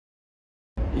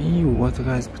What's up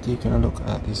guys, but taking a look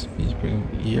at this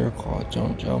VPN here called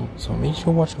JumpJump. So make sure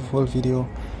to watch the full video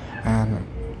and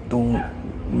don't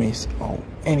miss out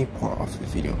any part of the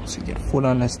video so you get full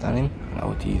understanding on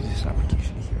how to use this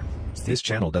application here. This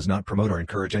channel does not promote or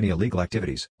encourage any illegal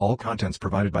activities. All contents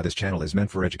provided by this channel is meant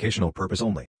for educational purpose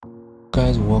only.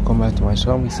 Guys, welcome back to my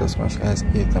channel. We still smash guys,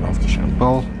 hit the notification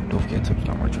bell. Don't forget to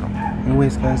become our channel.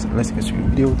 Anyways guys, let's get to the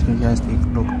video. Today guys, take a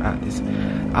look at this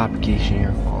application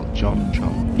here called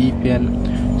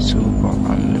JumpJumpVPN Super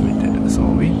Unlimited. So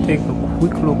we take a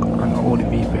quick look on how the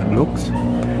VPN looks.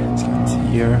 As you can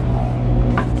see here,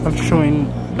 I'm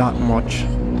showing that much.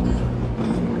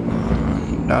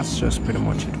 That's just pretty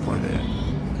much it for the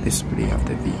display of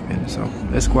the VPN. So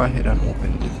let's go ahead and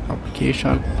open the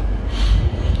application.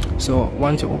 So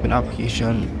once you open the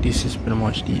application, this is pretty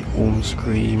much the home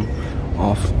screen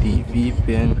of the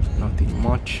VPN. Nothing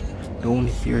much. Down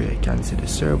here you can see the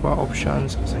server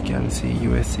options. So you can see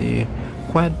USA,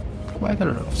 quite a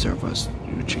lot of servers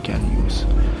which you can use.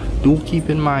 Do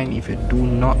keep in mind, if you do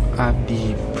not have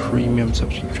the premium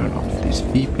subscription of this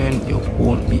VPN, you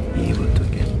won't be able to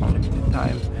get unlimited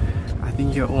time. I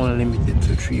think you're only limited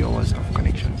to 3 hours of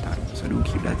connection time, so do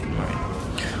keep that in mind.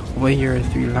 Over here,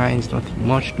 3 lines, nothing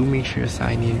much. Do make sure you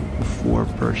sign in before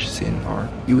purchasing, or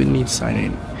you will need to sign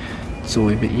in so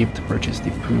you'll be able to purchase the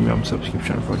premium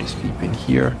subscription for this VPN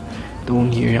here.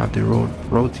 Down here you have the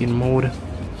routing mode. You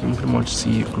can pretty much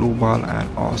see global,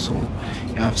 and also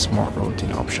you have smart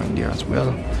routing option there as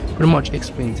well. Pretty much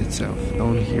explains itself.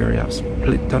 Down here you have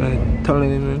split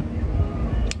tunneling,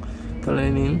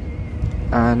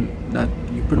 and that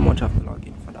you pretty much have to log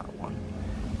in for that one.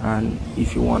 And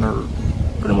if you want to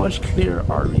pretty much clear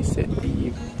or reset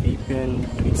the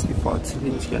VPN to its default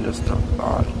settings, you can just tap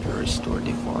on the restore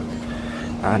default,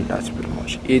 and that's pretty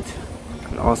much it.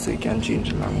 And also you can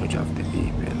change the language of the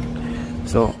VPN.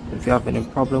 So if you have any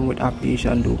problem with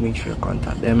application, do make sure you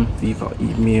contact them via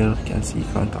email. You can see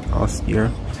contact us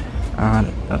here,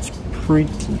 and that's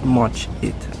pretty much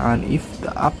it. And if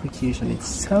the application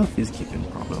itself is giving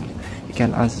problem, you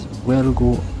can as well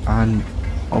go and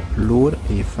upload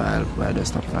a file by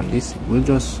just tapping on this. It will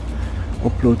just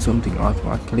upload something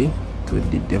automatically to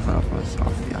the developers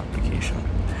of the application.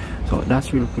 So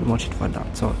that's really pretty much it for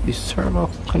that. So the server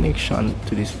connection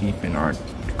to this VPN, or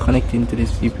connecting to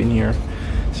this VPN here,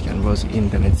 you can browse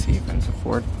internet safe and so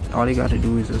forth. All you gotta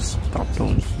do is just tap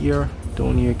down here.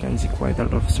 Down here you can see quite a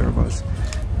lot of servers.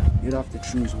 You'd have to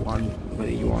choose one,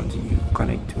 whether you want to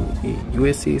connect to a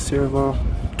USA server,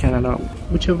 Canada,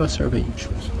 whichever server you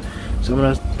choose. So I'm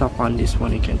gonna tap on this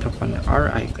one. You can tap on the R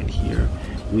icon here,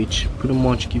 which pretty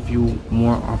much give you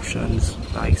more options,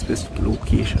 like specific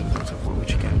locations and so forth,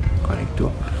 which you can connect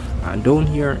to. And down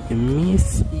here you may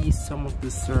see some of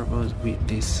the servers with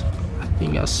this, I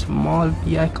think, a small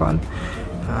V icon.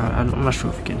 I'm not sure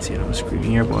if you can see it on the screen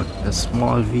here, but a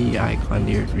small V icon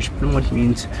there, which pretty much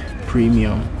means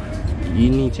premium. You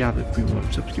need to have a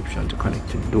premium subscription to connect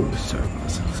to those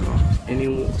servers. So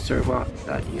any server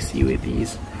that you see with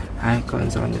these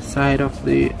icons on the side of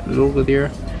the logo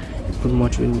there, you pretty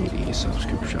much will need a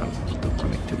subscription to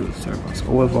connect to those servers.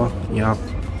 However, you have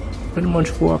pretty much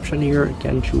 4 options here you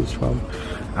can choose from,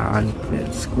 and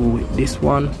let's go with this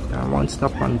one. And once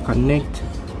tap on connect,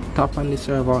 tap on the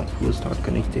server, it will start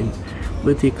connecting.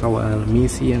 Will take a while. Me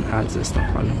seeing ads, just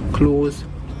tap on close,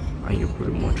 and you're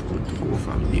pretty much good to go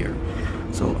from there.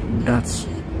 So that's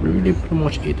really pretty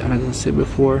much it. And as I said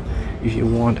before, if you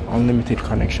want unlimited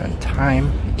connection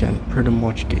time, you can pretty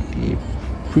much get the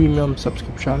premium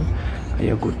subscription and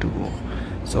you're good to go.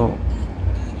 So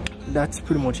that's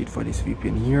pretty much it for this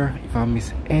VPN here. If I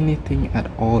miss anything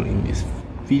at all in this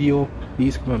video,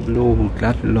 please comment below. We'll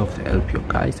gladly love to help you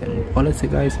guys. And all I say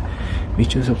guys,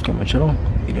 make sure to subscribe my channel,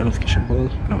 hit the notification bell,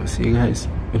 and I will see you guys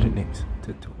in the next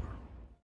tutorial.